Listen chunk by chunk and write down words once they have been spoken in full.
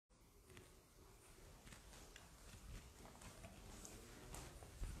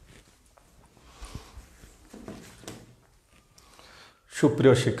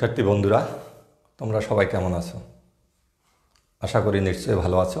সুপ্রিয় শিক্ষার্থী বন্ধুরা, তোমরা সবাই কেমন আছো? আশা করি নিশ্চয়ই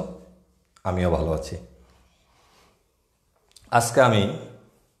ভালো আছো। আমিও ভালো আছি। আজকে আমি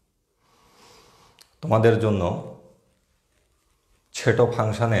তোমাদের জন্য ছোট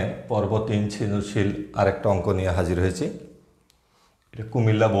ফাংশনের পর্ব 3 সৃজনশীল আরেকটা অঙ্ক নিয়ে হাজির হয়েছি। এটা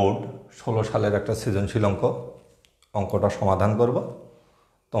কুমিল্লা বোর্ড 16 সালের একটা সৃজনশীল অঙ্ক। অঙ্কটা সমাধান করব।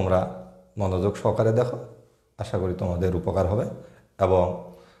 তোমরা মনোযোগ সহকারে দেখো। আশা করি তোমাদের উপকার হবে এবং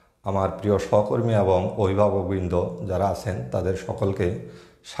আমার প্রিয় সহকর্মী এবং অভিভাবকবৃন্দ যারা আছেন তাদের সকলকে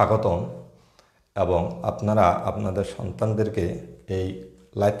স্বাগতম এবং আপনারা আপনাদের সন্তানদেরকে এই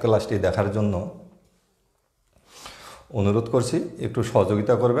লাইভ ক্লাসটি দেখার জন্য অনুরোধ করছি, একটু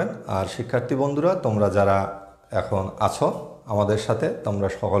সহযোগিতা করবেন। আর শিক্ষার্থী বন্ধুরা, তোমরা যারা এখন আছো আমাদের সাথে, তোমরা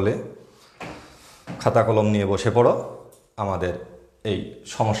সকলে খাতা কলম নিয়ে বসে পড়ো। আমাদের এই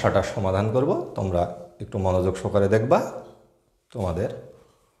সমস্যাটার সমাধান করব। তোমরা একটু মনোযোগ সহকারে দেখবা, তোমাদের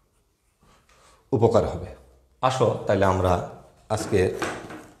উপকার হবে। আসো তাহলে আমরা আজকে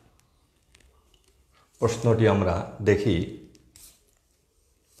প্রশ্নটি আমরা দেখি।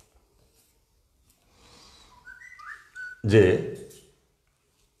 যে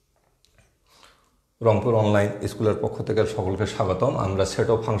রংপুর অনলাইন স্কুলের পক্ষ থেকে সকলকে স্বাগতম। আমরা সেট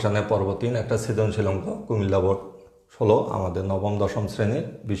অফ ফাংশনের পর্ব 3 একটা সৃজনশীল অঙ্ক, কুমিল্লা বোর্ড 16, আমাদের নবম দশম শ্রেণীর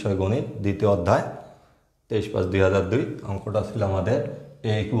বিষয় গণিত, দ্বিতীয় অধ্যায়, 23/5/2002। অঙ্কটা ছিল আমাদের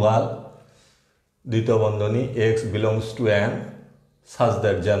a ইকুয়াল দ্বিতীয় বন্ধনী x belongs to n such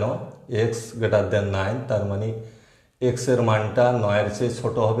that, যেন x গ্রেটার দেন 9, তার মানে x এর মানটা 9-এর চেয়ে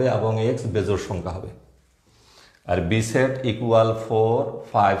ছোট হবে এবং x বেজোড় সংখ্যা হবে। আর বি সেট ইকুয়াল 4,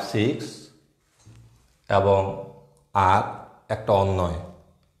 5, 6 এবং আর একটা অন্যয়,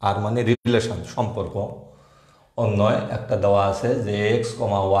 আর মানে রিলেশন, সম্পর্ক, অন্যয় একটা দেওয়া আছে যে x,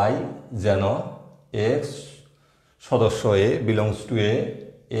 y যেন x সদস্য a belongs to a,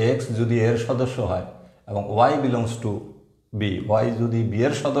 x যদি এর সদস্য হয় এবং y belongs to b, y যদি b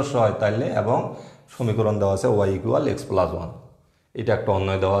এর সদস্য হয় তাহলে, এবং সমীকরণ দেওয়া আছে y ইকুয়াল x প্লাস 1। এটা একটা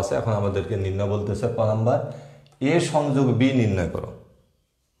অন্যয় দেওয়া আছে। এখন আমাদেরকে নির্ণয় বলতেছে ক নাম্বার, a সংযোগ b নির্ণয় করো।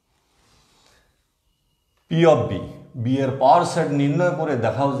 পি অফ বি, বি এর পাওয়ার সেট নির্ণয় করে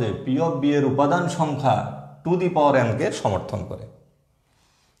দেখাও যে পি অফ বি এর উপাদান সংখ্যা টু দি পাওয়ার n কে সমর্থন করে।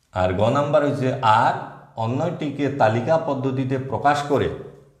 আর গ নাম্বার হচ্ছে আর অন্যটিকে তালিকা পদ্ধতিতে প্রকাশ করে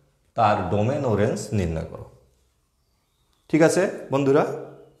তার ডোমেন ও রেঞ্জ নির্ণয় করো। ঠিক আছে বন্ধুরা?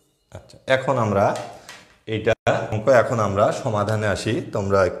 আচ্ছা, এখন আমরা এইটা অঙ্ক, এখন আমরা সমাধানে আসি।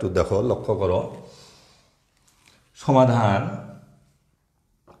 তোমরা একটু দেখো, লক্ষ্য করো সমাধান।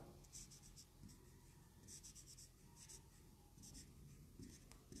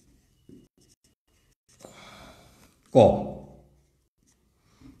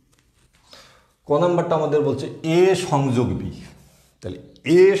 ক নাম্বারটা আমাদের বলছে এ সংযোগ বি। তাহলে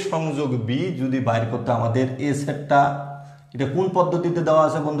এ সংযোগ বি যদি বাইর করতে আমাদের এ সেটটা, এটা কোন পদ্ধতিতে দেওয়া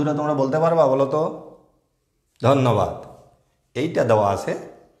আছে বন্ধুরা, তোমরা বলতে পারবা? বলো তো। ধন্যবাদ। এইটা দেওয়া আছে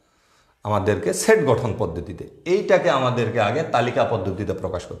আমাদেরকে সেট গঠন পদ্ধতিতে। এইটাকে আমাদেরকে আগে তালিকা পদ্ধতিতে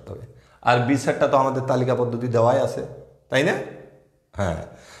প্রকাশ করতে হবে। আর বি সেটটা তো আমাদের তালিকা পদ্ধতি দেওয়াই আছে, তাই না? হ্যাঁ,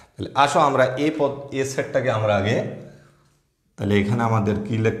 তাহলে আসো আমরা এ সেটটাকে আমরা আগে, তাহলে এখানে আমাদের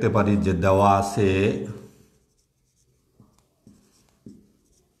কি লিখতে পারি, যে দেওয়া আছে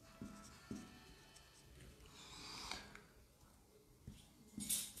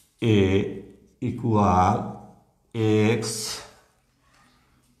a equal x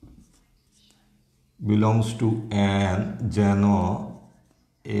belongs to n যেন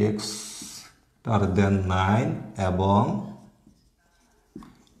x গ্রেটার দেন 9 এবং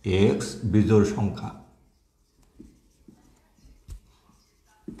x বিজোড় সংখ্যা,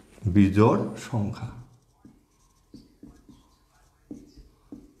 বিজোড় সংখ্যা।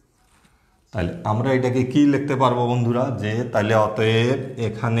 তাহলে আমরা এটাকে কি লিখতে পারবো বন্ধুরা, যে তাহলে অতএব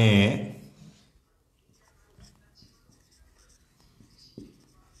এখানে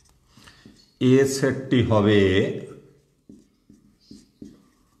এ সেটটি হবে,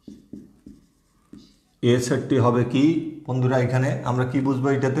 এ সেটটি হবে কি বন্ধুরা, এখানে আমরা কি বুঝবো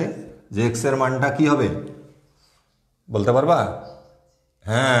এটাতে, যে এক্স এর মানটা কি হবে বলতে পারবা?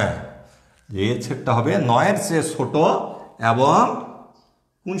 হ্যাঁ, যে এ সেটটা হবে 9-এর চেয়ে ছোট এবং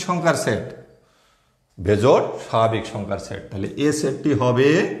কোন সংখ্যার সেট? বেজোড় স্বাভাবিক সংখ্যার সেট। তাহলে এ সেটটি হবে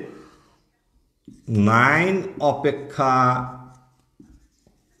 9 অপেক্ষা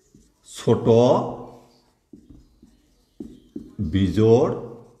ছোট বিজোড়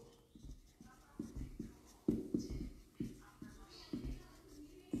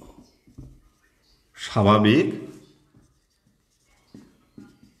স্বাভাবিক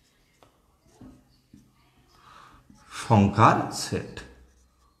সংখ্যার সেট।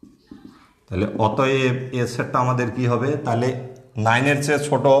 তাহলে অতএব এ সেটটা আমাদের কি হবে, তাহলে 9-এর চেয়ে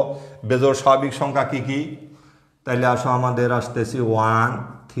ছোট বেজোড় স্বাভাবিক সংখ্যা কি কি, তাহলে আসো আমাদের আসতেছি 1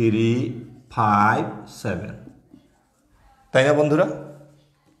 3 5 7, তাই না বন্ধুরা?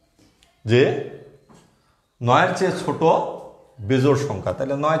 যে 9-এর চেয়ে ছোট বেজোড় সংখ্যা,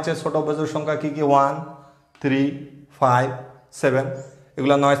 তাহলে 9-এর চেয়ে ছোট বেজোড় সংখ্যা কি কি, 1 3 5 7,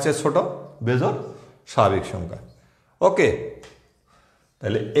 এগুলো 9-এর চেয়ে ছোট বেজোড় স্বাভাবিক সংখ্যা। ওকে,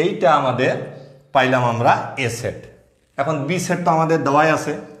 তাহলে এইটা আমাদের পাইলাম আমরা এ সেট। এখন বি সেট তো আমাদের দেওয়াই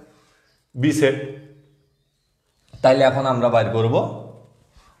আছে, বি সেট, তাইলে এখন আমরা বাইর করব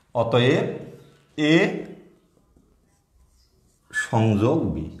অতএব এ সংযোগ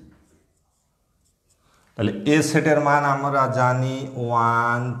বি। তাহলে এ সেটের মান আমরা জানি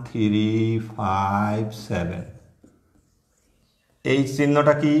 1 3 5 7। এই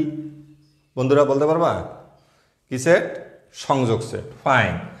চিহ্নটা কি বন্ধুরা বলতে পারবা? কি সেট? সংযোগ সেট।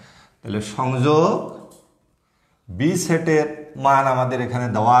 ফাইন, তাহলে সংযোগ বি সেটের মান আমাদের এখানে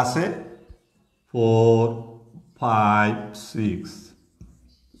দেওয়া আছে 4 5 6।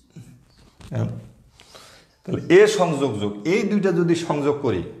 তাহলে এ সংযোগ যোগ এই দুইটা যদি সংযোগ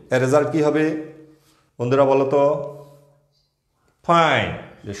করি এর রেজাল্ট কি হবে বন্ধুরা বলো তো? ফাইন,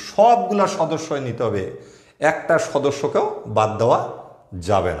 যে সবগুলা সদস্যই নিতে হবে, একটা সদস্যকেও বাদ দেওয়া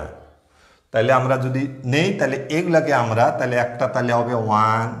যাবে না। তাহলে আমরা যদি নেই তাহলে এগুলাকে আমরা তাহলে একটা তাহলে হবে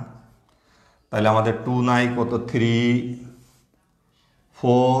 1, তাহলে আমাদের 2 নাই কত 3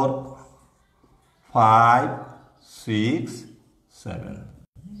 4 5 6 7,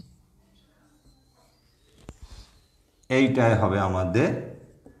 এইটাই হবে আমাদের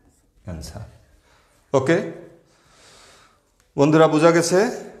অ্যান্সার। ওকে বন্ধুরা, বোঝা গেছে?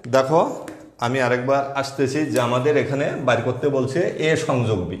 দেখো আমি আরেকবার আসতেছি যে আমাদের এখানে বাইর করতে বলছে এ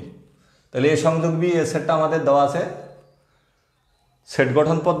সংযোগ বি। তাহলে এ সংযোগ বি এ সেটটা আমাদের দেওয়া আছে সেট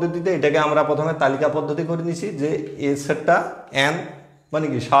গঠন পদ্ধতিতে। এটাকে আমরা প্রথমে তালিকা পদ্ধতি করে নিছি যে এ সেটটা এন মানে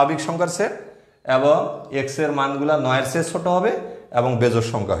কি স্বাভাবিক সংখ্যার সেট এবং এক্স এর মানগুলা 9-এর চেয়ে ছোট হবে এবং বেজোড়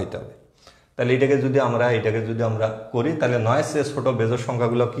সংখ্যা হইতে হবে। তাহলে এটাকে যদি আমরা করি তাহলে 9-এর চেয়ে ছোট বেজোড়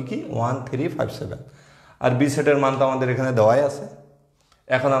সংখ্যাগুলো কি কি, 1 3 5 7। আর বি সেটের মান তো আমাদের এখানে দেওয়াই আছে।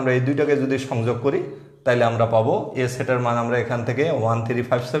 এখন আমরা এই দুইটাকে যদি সংযোগ করি তাহলে আমরা পাবো এ সেটের মান আমরা এখান থেকে 1 3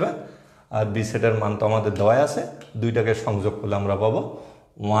 5 7, আর বি সেটের মান তো আমাদের দেওয়াই আছে, দুইটাকে সংযোগ করলে আমরা পাবো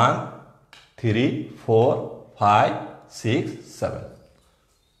 1 3 4 5 6 7।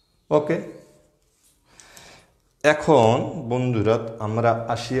 ওকে, এখন বন্ধুরা আমরা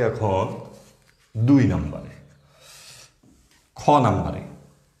আসি এখন 2 নম্বরে, খ নম্বরে।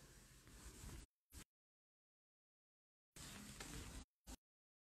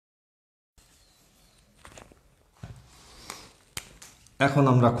 এখন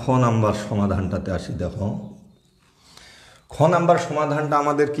আমরা খ নাম্বার সমাধানটাতে আসি। দেখো খ নাম্বার সমাধানটা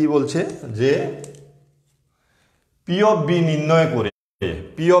আমাদের কি বলছে যে পি অফ বি নির্ণয় করে,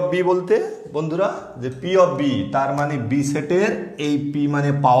 পি অফ বি বলতে বন্ধুরা যে পি অফ বি তার মানে বি সেটের এই পি মানে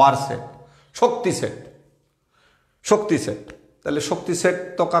পাওয়ার সেট, শক্তি সেট, শক্তি সেট। তাহলে শক্তি সেট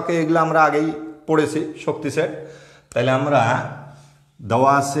তো কাকে, এগুলো আমরা আগেই পড়েছি শক্তি সেট। তাহলে আমরা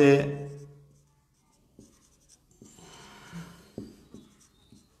দেওয়া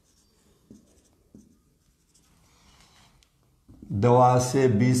আছে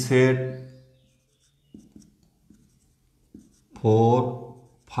বি সেট 4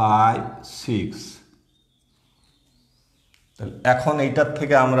 5 6। তাহলে এখন এইটার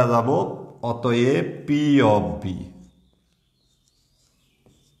থেকে আমরা যাব অতএব পি অফ বি।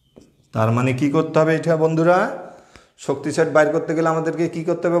 তার মানে কি করতে হবে এটা বন্ধুরা, শক্তি সেট বাইর করতে গেলে আমাদেরকে কি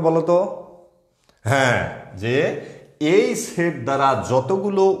করতে হবে বলো তো? হ্যাঁ, যে এই সেট দ্বারা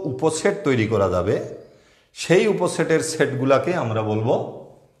যতগুলো উপসেট তৈরি করা যাবে সেই উপসেটের সেটগুলাকে আমরা বলবো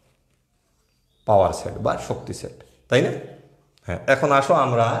পাওয়ার সেট বা শক্তি সেট, তাই না? হ্যাঁ, এখন আসো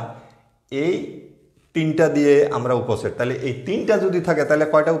আমরা এই তিনটা দিয়ে আমরা উপসেট, তাহলে এই তিনটা যদি থাকে তাহলে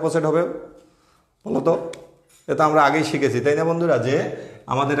কয়টা উপসেট হবে বলো তো? এটা আমরা আগেই শিখেছি তাই না বন্ধুরা, যে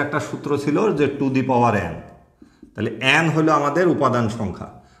আমাদের একটা সূত্র ছিল যে টু দি পাওয়ার এন। তাহলে এন হলো আমাদের উপাদান সংখ্যা,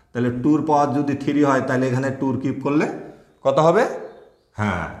 তাহলে টুর পাওয়ার যদি 3 হয় তাহলে এখানে টুর কিউব করলে কত হবে?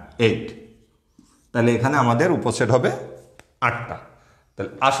 হ্যাঁ 8। তাহলে এখানে আমাদের উপসেট হবে 8টা।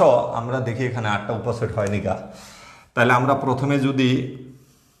 তাহলে আসো আমরা দেখি এখানে 8টা উপসেট হয়নি কা। তাহলে আমরা প্রথমে যদি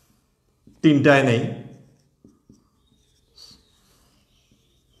 3টায় নেই,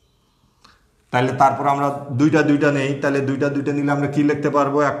 তাহলে তারপর আমরা দুইটা নেই, তাহলে দুইটা নিলে আমরা কি লিখতে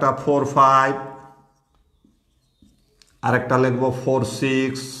পারবো? একটা 4 5, আর একটা লিখবো 4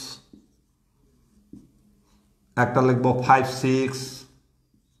 6, একটা লিখবো 5 6,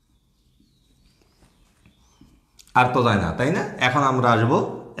 আর তো যায় না তাই না? এখন আমরা আসবো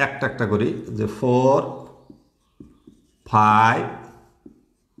একটা একটা করি, যে 4 5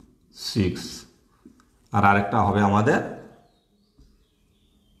 6, আর আরেকটা হবে আমাদের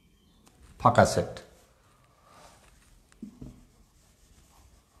ফাঁকা সেট।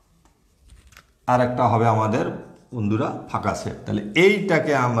 আরেকটা হবে আমাদের বন্ধুরা ফাঁকা সেট। তাহলে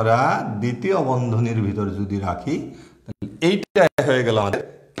এইটাকে আমরা দ্বিতীয় বন্ধনীর ভিতর যদি রাখি, তাহলে এইটা হয়ে গেল আমাদের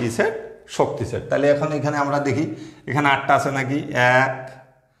কি সেট? শক্তি সেট। তাহলে এখন এখানে আমরা দেখি এখানে 8টা আছে নাকি? 1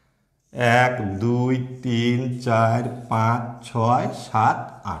 1 2 3 4 5 6 7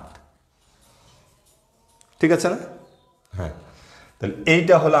 8, ঠিক আছে না? হ্যাঁ, তাহলে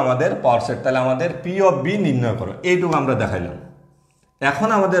এইটা হলো আমাদের পাওয়ার সেট। তাহলে আমাদের পি অফ বি নির্ণয় করো, এইটুকু আমরা দেখাইলাম। এখন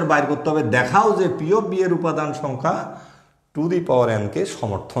আমাদের বাইর করতে হবে, দেখাও যে পি অফ বি এর উপাদান সংখ্যা to the power N K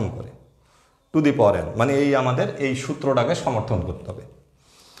সমর্থন করে। টু দি পাওয়ার এন মানে এই আমাদের এই সূত্রটাকে সমর্থন করতে হবে।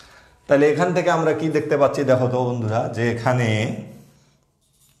 তাহলে এখান থেকে আমরা কি দেখতে পাচ্ছি দেখো তো বন্ধুরা, যে এখানে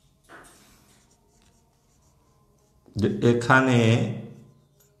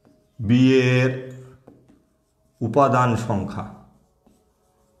বি এর উপাদান সংখ্যা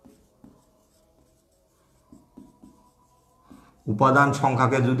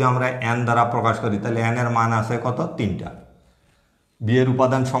সংখ্যাকে যদি আমরা এন দ্বারা প্রকাশ করি, তাহলে এন এর মান আছে কত? 3টা। বি এর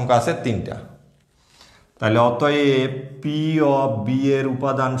উপাদান সংখ্যা আছে 3টা। তাহলে অতএব পি অফ বি এর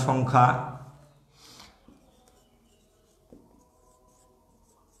উপাদান সংখ্যা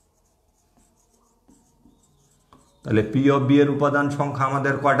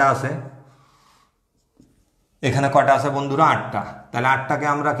আমাদের কয়টা আছে? এখানে কয়টা আছে বন্ধুরা? 8টা। তাহলে 8টাকে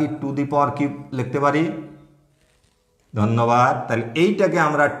আমরা কি টু দি পাওয়ার কিউব লিখতে পারি? ধন্যবাদ। তাহলে এইটাকে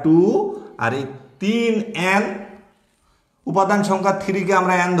আমরা 2, আর এই 3n উপাদান সংখ্যা 3কে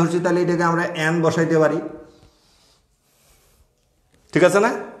আমরা n ধরছি, তাহলে এটাকে আমরা n বসাইতে পারি, ঠিক আছে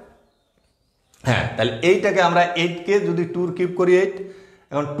না? হ্যাঁ, তাহলে এইটাকে আমরা 8কে যদি 2 কিউব করি 8,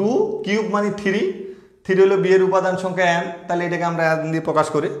 এখন 2 কিউব মানে 3 হলো বি এর উপাদান সংখ্যা n, তাহলে এটাকে আমরা n দিয়ে প্রকাশ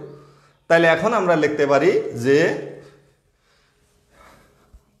করি। তাহলে এখন আমরা লিখতে পারি যে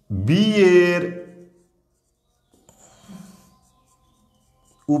বি এর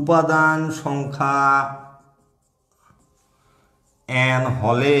উপাদান সংখ্যা n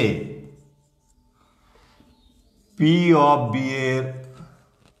হলে পি অফ বি এর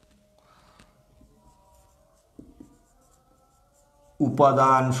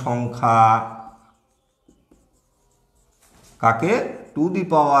উপাদান সংখ্যা কাকে? টু দি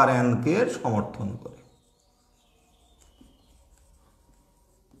পাওয়ার n কে সমর্থন করে।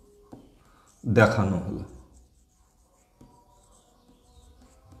 দেখানো হলো।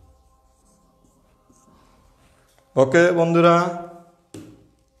 ওকে বন্ধুরা,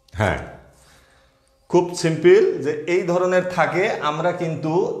 হ্যাঁ, খুব সিম্পল। যে এই ধরনের থাকে, আমরা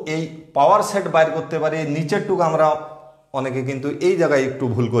কিন্তু এই পাওয়ার সেট বাইর করতে পারি। নিচের টুকু আমরা অনেকে কিন্তু এই জায়গায় একটু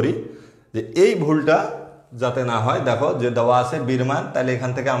ভুল করি, যে এই ভুলটা যাতে না হয়। দেখো যে দেওয়া আছে বির মান, তাহলে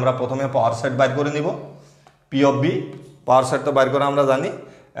এখান থেকে আমরা প্রথমে পাওয়ার সেট বাইর করে নিব। P of B power set তো বাইর করে আমরা জানি।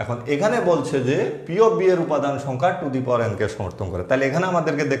 এখন এখানে বলছে যে পি অফ বি এর উপাদান সংখ্যা to the power N K সমর্থন করে। তাহলে এখানে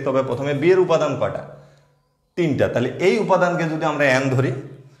আমাদেরকে দেখতে হবে প্রথমে বি এর উপাদান কয়টা? 3টা। তাহলে এই উপাদানকে যদি আমরা n ধরি,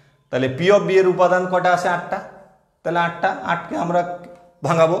 তাহলে পি অফ বি এর উপাদান কয়টা আছে? 8টা। তাহলে 8কে আমরা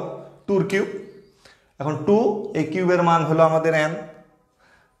ভাঙাবো 2 কিউব। এখন 2 এই কিউবের মান হলো আমাদের n।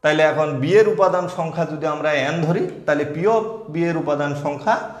 তাহলে এখন বি এর উপাদান সংখ্যা যদি আমরা n ধরি, তাহলে পি অফ বি এর উপাদান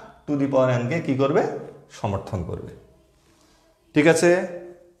সংখ্যা টু দি পাওয়ার n কে কি করবে? সমর্থন করবে, ঠিক আছে?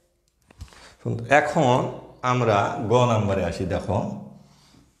 এখন আমরা গ নাম্বারে আসি। দেখো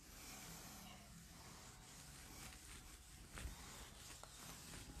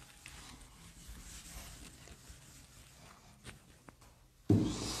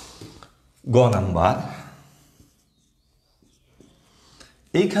গ নাম্বার,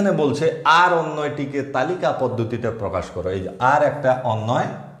 এইখানে বলছে আর অন্যয়টিকে তালিকা পদ্ধতিতে প্রকাশ করো। এই যে আর একটা অন্যয়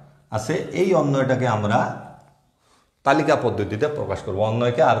আছে, এই অন্যয়টাকে আমরা তালিকা পদ্ধতিতে প্রকাশ করব।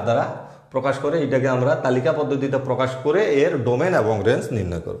 অন্যয়কে আর দ্বারা প্রকাশ করে এটাকে আমরা তালিকা পদ্ধতিতে প্রকাশ করে এর ডোমেন এবং রেঞ্জ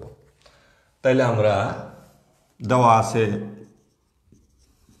নির্ণয় করব। তাইলে আমরা দেওয়া আছে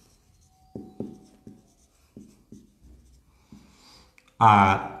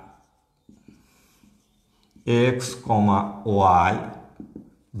আর এক্স কমা ওয়াই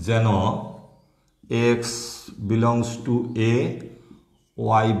যেন x belongs to A,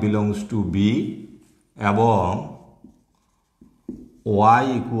 Y belongs to B এবং ওয়াই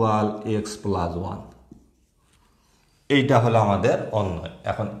ইকুয়াল এক্স প্লাস 1, এইটা হলো আমাদের অন্যয়।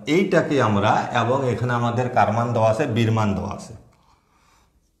 এখন এইটাকে আমরা, এবং এখানে আমাদের কার মান দেওয়া আছে? বির মান দেওয়া আছে।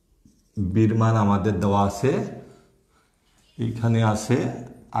 বির মান আমাদের দেওয়া আছে এইখানে আছে,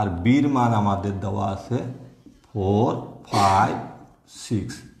 আর বির মান আমাদের দেওয়া আছে 4 5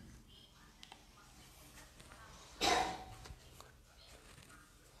 6।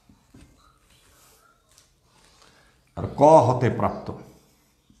 আর ক হতে প্রাপ্ত,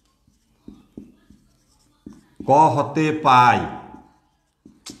 ক হতে পাই,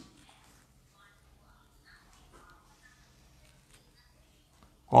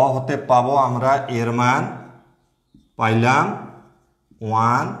 ক হতে পাবো আমরা এর মান পাইলাম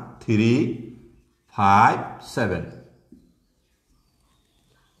 1 3 5 7।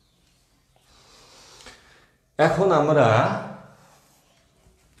 এখন আমরা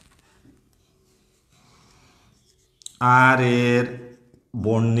আর এর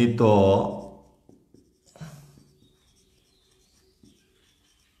বর্ণিত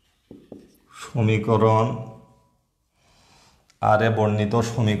সমীকরণ, আর এ বর্ণিত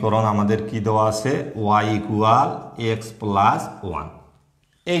সমীকরণ আমাদের কি দেওয়া আছে, y ইকুয়াল x প্লাস 1,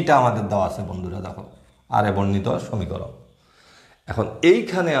 এইটা আমাদের দেওয়া আছে বন্ধুরা। দেখো আর এ বর্ণিত সমীকরণ। এখন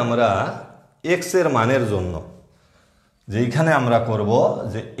এইখানে আমরা x এর মানের জন্য যেইখানে আমরা করব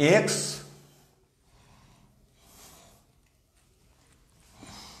যে x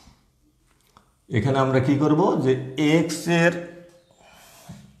এখানে আমরা কি করব যে x এর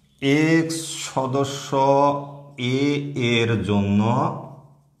x সদস্য a এর জন্য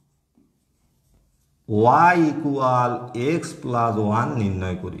y ইকুয়াল x প্লাস 1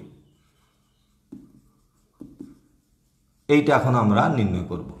 নির্ণয় করি। এইটা এখন আমরা নির্ণয়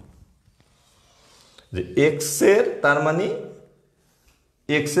করব যে x এর, তার মানে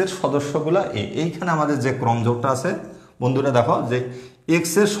x এর সদস্যগুলা এইখানে আমাদের যে ক্রমজোড়টা আছে বন্ধুরা, দেখো যে x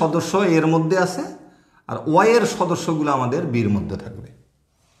এর সদস্য এর মধ্যে আছে আর y এর সদস্যগুলো আমাদের b এর মধ্যে থাকবে।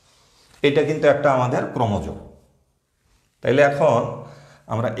 এটা কিন্তু একটা আমাদের ক্রমজোড়। তাইলে এখন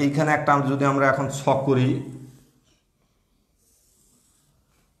আমরা এইখানে একটা যদি আমরা এখন ছক করি,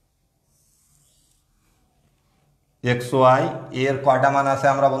 এক্স ওয়াই এর কয়টা মান আছে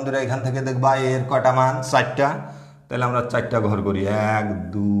আমরা বন্ধুরা এখান থেকে দেখবা, এর কয়টা মান 4টা। তাহলে আমরা 4টা ঘর করি, 1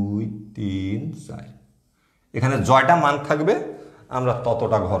 2 3 4। এখানে জয়টা মান থাকবে আমরা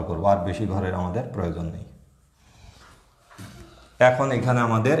ততটা ঘর করব, আর বেশি ঘরের আমাদের প্রয়োজন নেই। এখন এখানে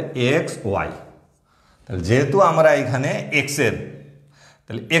আমাদের এক্স ওয়াই, তাহলে যেহেতু আমরা এখানে এক্স এর,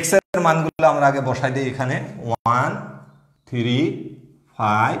 তাহলে এক্স এর মানগুলো আমরা আগে বসাই দিই এখানে 1 3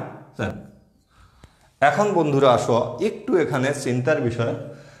 5 7। এখন বন্ধুরা আসো একটু এখানে চিন্তার বিষয়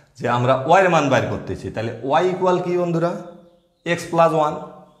যে আমরা ওয়াই এর মান বাইর করতেছি। তাহলে ওয়াই ইকুয়াল কি বন্ধুরা, এক্স প্লাস 1।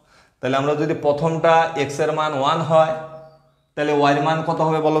 তাহলে আমরা যদি প্রথমটা এক্স এর মান 1 হয় তাহলে ওয়াই এর মান কত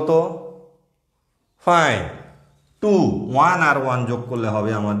হবে বলো তো, ফাইন 2, 1 আর 1 যোগ করলে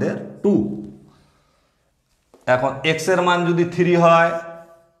হবে আমাদের 2। এখন এক্স এর মান যদি 3 হয়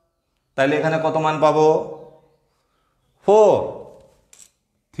তাহলে এখানে কত মান পাবো, 4,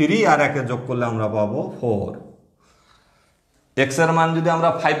 3 আর 1 যোগ করলে আমরা পাবো 4। এক্স এর মান যদি আমরা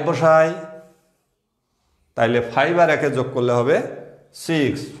 5 বসাই তাহলে 5 আর 1 যোগ করলে হবে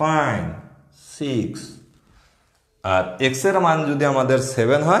 6, ফাইন 6। আর এক্স এর মান যদি আমাদের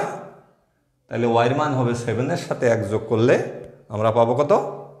 7 হয় তাহলে ওয়াই এর মান হবে 7 এর সাথে 1 যোগ করলে আমরা পাবো কত,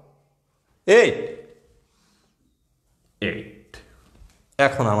 8।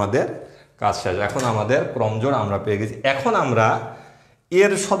 এখন আমাদের কাজ শেষ। এখন আমাদের ক্রমজোড় আমরা পেয়ে গেছি। এখন আমরা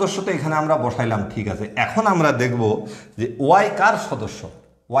এর সদস্যটা এখানে আমরা বসাইলাম, ঠিক আছে। এখন আমরা দেখব যে ওয়াই কার সদস্য,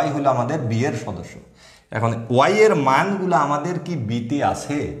 ওয়াই হলো আমাদের বি এর সদস্য। এখন ওয়াই এর মানগুলো আমাদের কি বিতে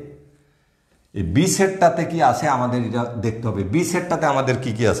আছে, এই বি সেটটাতে কি আছে আমাদের এটা দেখতে হবে। বি সেটটাতে আমাদের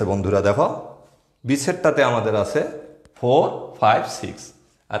কি কি আছে বন্ধুরা, দেখো বি সেটটাতে আমাদের আছে 4 5 6,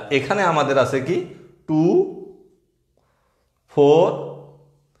 আর এখানে আমাদের আছে কি 2 4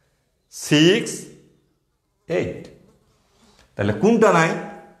 6 8। তাহলে কোনটা নাই,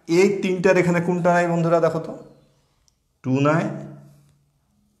 এই তিনটার এখানে কোনটা নাই বন্ধুরা, দেখো তো 2 নাই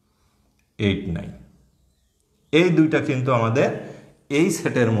 8 নাই, এই দুইটা কিন্তু আমাদের এই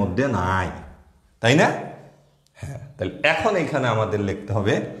সেটের মধ্যে নাই, তাই না? হ্যাঁ, তাহলে এখন এখানে আমাদের লিখতে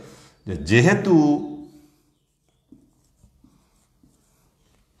হবে যে যেহেতু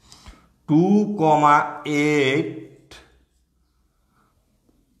 2,8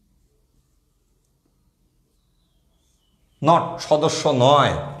 নট সদস্য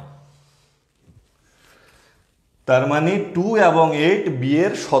নয়, তার মানে 2 এবং 8 বি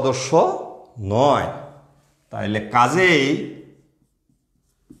এর সদস্য নয়। তাহলে কাজেই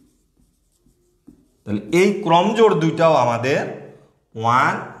তাহলে এই ক্রমজোড় দুইটাও আমাদের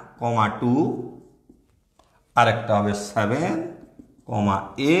 1,2 আর একটা হবে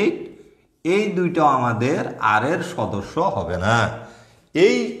 7,8, এই দুইটাও আমাদের আর এর সদস্য হবে না।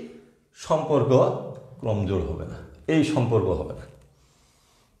 এই সম্পর্ক ক্রমজোড় হবে না, এই সম্পর্ক হবে না।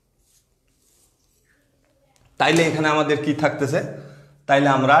 তাইলে এখানে আমাদের কি থাকতেছে, তাইলে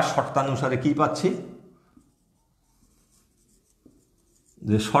আমরা শর্তানুসারে কি পাচ্ছি,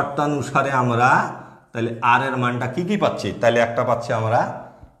 যে শর্তানুসারে আমরা তাহলে আর এর মানটা কি কি পাচ্ছি, তাহলে একটা পাচ্ছি আমরা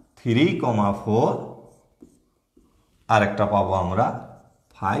 3,4, আর একটা পাবো আমরা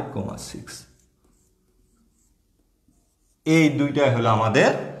 5,6। এই দুইটাই হলো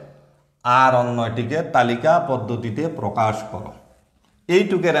আমাদের আর অন্যটিকে তালিকা পদ্ধতিতে প্রকাশ করো।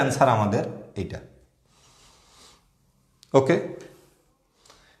 এইটুকের অ্যান্সার আমাদের এইটা। ওকে,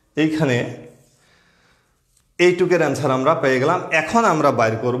 এইখানে এইটুকের অ্যান্সার আমরা পেয়ে গেলাম। এখন আমরা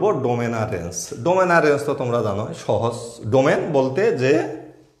বাইর করব ডোমেন আর রেঞ্জ। ডোমেন আর রেঞ্জ তো তোমরা জানো সহজ। ডোমেন বলতে যে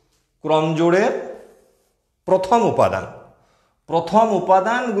ক্রমজোড়ের প্রথম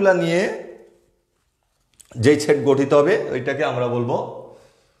উপাদানগুলা নিয়ে যেই সেট গঠিত হবে ওইটাকে আমরা বলবো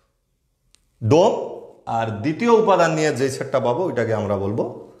ডোম, আর দ্বিতীয় উপাদান নিয়ে যে সেটটা পাবো ওইটাকে আমরা বলবো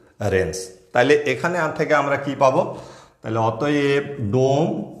রেঞ্জ। তাহলে এখানে থেকে আমরা কি পাবো, তাহলে অতএব ডোম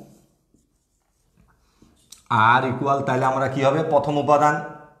আর ইকুয়াল, তাহলে আমরা কি হবে, প্রথম উপাদান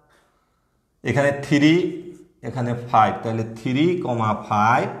এখানে 3, এখানে 5, তাহলে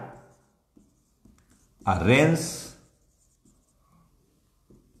 3,5, আর রেঞ্জ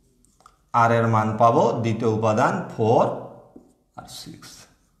আর এর মান পাবো দ্বিতীয় উপাদান 4 আর 6।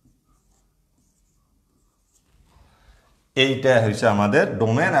 এইটা হয়েছে আমাদের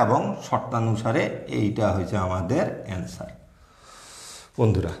ডোমেন এবং শর্তানুসারে এইটা হয়েছে আমাদের অ্যান্সার।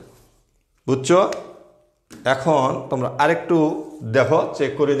 বন্ধুরা বুঝছো? এখন তোমরা আরেকটু দেখো,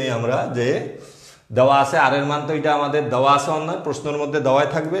 চেক করে নিই আমরা যে দেওয়া আছে আর এর মান তো এটা আমাদের দেওয়া আছে অন্য প্রশ্নের মধ্যে দেওয়াই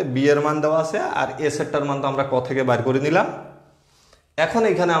থাকবে, বি এর মান দেওয়া আছে, আর এ সেটটার মান তো আমরা ক থেকে বাইর করে নিলাম। এখন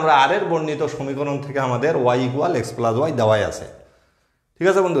এখানে আমরা আর এর বর্ণিত সমীকরণ থেকে আমাদের y equal x plus Y দেওয়াই আছে। ঠিক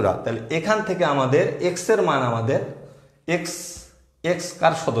আছে বন্ধুরা, তাহলে এখান থেকে আমাদের x এর মান আমাদের x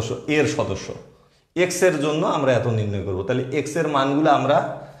কার সদস্য, এর সদস্য, x এর জন্য আমরা এত নির্ণয় করব। তাহলে x এর মানগুলো আমরা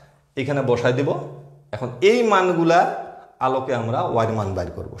এখানে বসাই দিব। এখন এই মানগুলার আলোকে আমরা y এর মান বাইর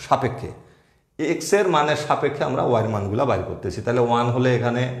করব সাপেক্ষে, x এর মানের সাপেক্ষে আমরা y এর মানগুলা বাইর করতেছি। তাহলে 1 হলে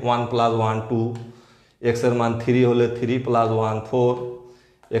এখানে 1 প্লাস 1 2, x এর মান 3 হলে 3 প্লাস 1 4,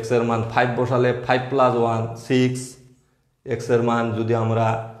 x এর মান 5 বসালে 5 প্লাস 1 6, x এর মান যদি আমরা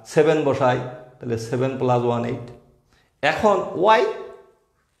 7 বসাই তাহলে 7 প্লাস 1 8। এখন y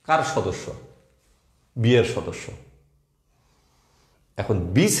কার সদস্য, বি এর সদস্য। এখন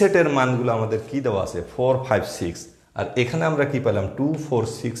বি সেটের মানগুলো আমাদের কি দেওয়া আছে 4 5 6, আর এখানে আমরা কি পেলাম 2 4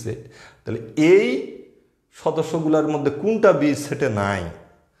 6 8। তাহলে এই সদস্যগুলোর মধ্যে কোনটা বি সেটে নাই,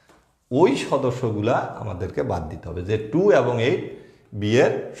 ওই সদস্যগুলা আমাদেরকে বাদ দিতে হবে, যে 2 এবং 8 বি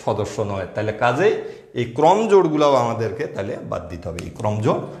এর সদস্য নয়। তাহলে কাজেই এই ক্রমজোড়গুলাও আমাদেরকে তাহলে বাদ দিতে হবে। এই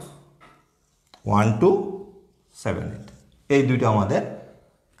ক্রমজোড় 1 2 7 8 এই দুইটা আমাদের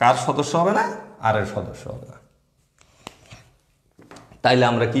কার সদস্য হবে না, আর এর সদস্য হবে না। তাইলে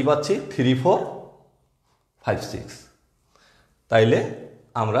আমরা কি পাচ্ছি 3 4 5 6। তাইলে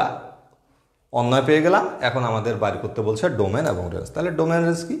আমরা অন্যয় পেয়ে গেলাম। এখন আমাদের বাইর করতে বলছে ডোমেন এবং রেঞ্জ। তাহলে ডোমেন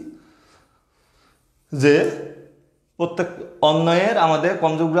রেঞ্জ কি, যে প্রত্যেক অন্যয়ের আমাদের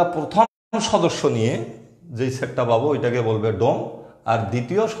কনজুগরা প্রথম সদস্য নিয়ে যেই সেটটা পাবো ওইটাকে বলবে ডোম, আর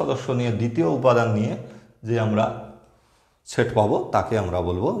দ্বিতীয় সদস্য নিয়ে দ্বিতীয় উপাদান নিয়ে যে আমরা সেট পাবো তাকে আমরা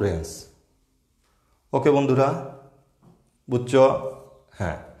বলবো রেঞ্জ। ওকে বন্ধুরা, বুঝছো?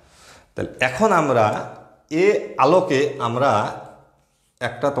 হ্যাঁ, তাহলে এখন আমরা এ আলোকে আমরা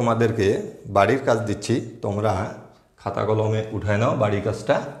একটা তোমাদেরকে বাড়ির কাজ দিচ্ছি, তোমরা খাতা কলমে উঠায় নাও। বাড়ির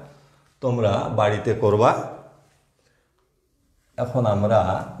কাজটা তোমরা বাড়িতে করবা। এখন আমরা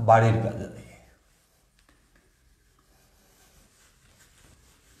বাড়ির কাজে দিই।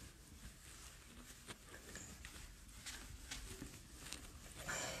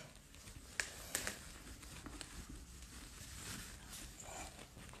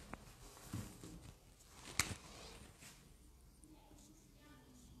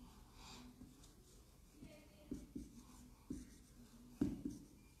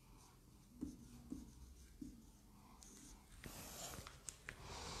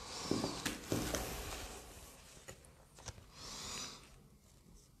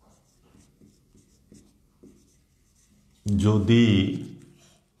 যদি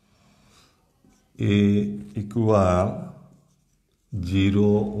এ ইকুয়াল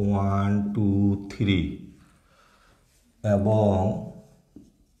 0 1 2 3 এবং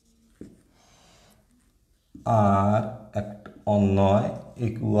আর একটা অন্যয়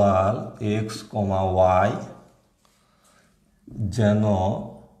ইকুয়াল এক্স কমা ওয়াই, যেন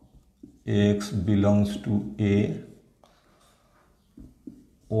x belongs to A,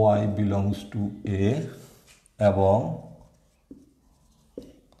 Y belongs to এ, এবং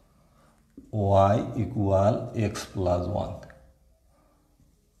y ইকুয়াল এক্স প্লাস 1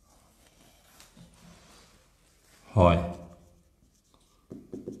 হয়,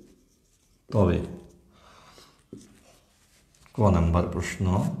 তবে নাম্বার প্রশ্ন,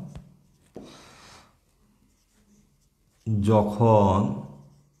 যখন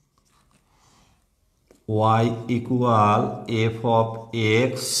y equal F of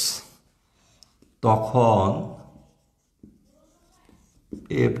x তখন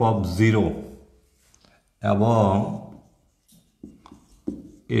এফ অফ 0 এবং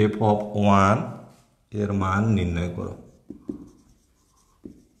এফ অফ 1 এর মান নির্ণয় করো।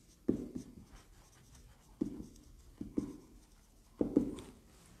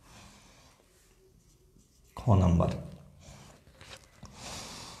 খ নাম্বার,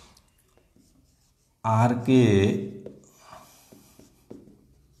 আর কে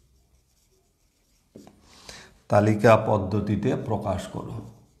তালিকা পদ্ধতিতে প্রকাশ করো।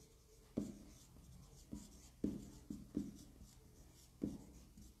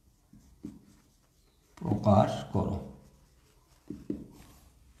 প্রকাশ করো।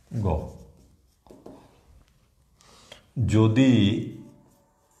 গ, যদি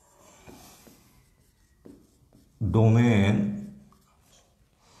ডোমেন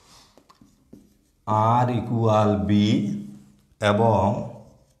আর ইকুয়াল বি এবং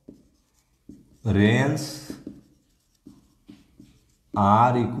রেঞ্জ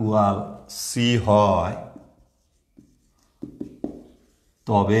আর ইকুয়াল সি হয়,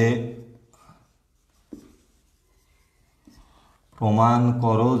 তবে প্রমাণ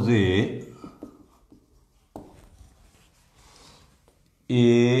করো যে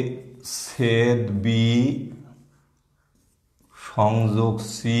এ ছেদ বি সংযোগ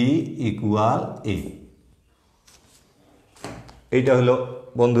সি ইকুয়াল এ। এইটা হলো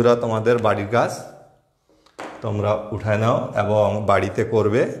বন্ধুরা তোমাদের বাড়ির কাজ, তোমরা উঠায় নাও এবং বাড়িতে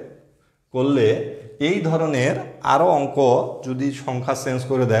করবে। করলে এই ধরনের আরও অঙ্ক যদি সংখ্যা চেঞ্জ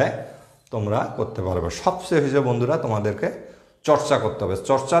করে দেয় তোমরা করতে পারবে। সবচেয়ে হয়েছে বন্ধুরা তোমাদেরকে চর্চা করতে হবে,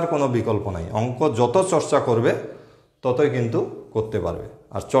 চর্চার কোনো বিকল্প নাই। অঙ্ক যত চর্চা করবে ততই কিন্তু করতে পারবে,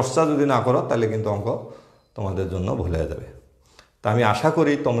 আর চর্চা যদি না করো তাহলে কিন্তু অঙ্ক তোমাদের জন্য ভুলে যাবে। তা আমি আশা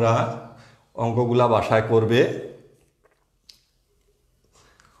করি তোমরা অঙ্কগুলা বাসায়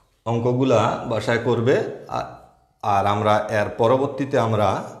করবে, আর আমরা এর পরবর্তীতে আমরা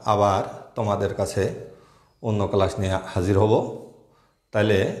আবার তোমাদের কাছে অন্য ক্লাস নিয়ে হাজির হব।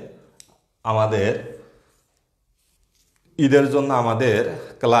 তাহলে আমাদের ঈদের জন্য আমাদের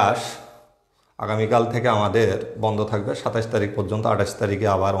ক্লাস আগামীকাল থেকে আমাদের বন্ধ থাকবে 27 তারিখ পর্যন্ত। 28 তারিখে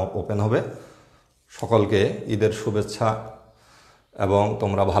আবার ওপেন হবে। সকলকে ঈদের শুভেচ্ছা এবং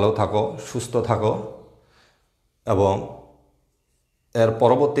তোমরা ভালো থাকো, সুস্থ থাকো এবং এর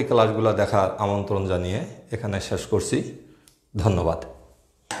পরবর্তী ক্লাসগুলো দেখার আমন্ত্রণ জানিয়ে এখানে শেষ করছি। ধন্যবাদ।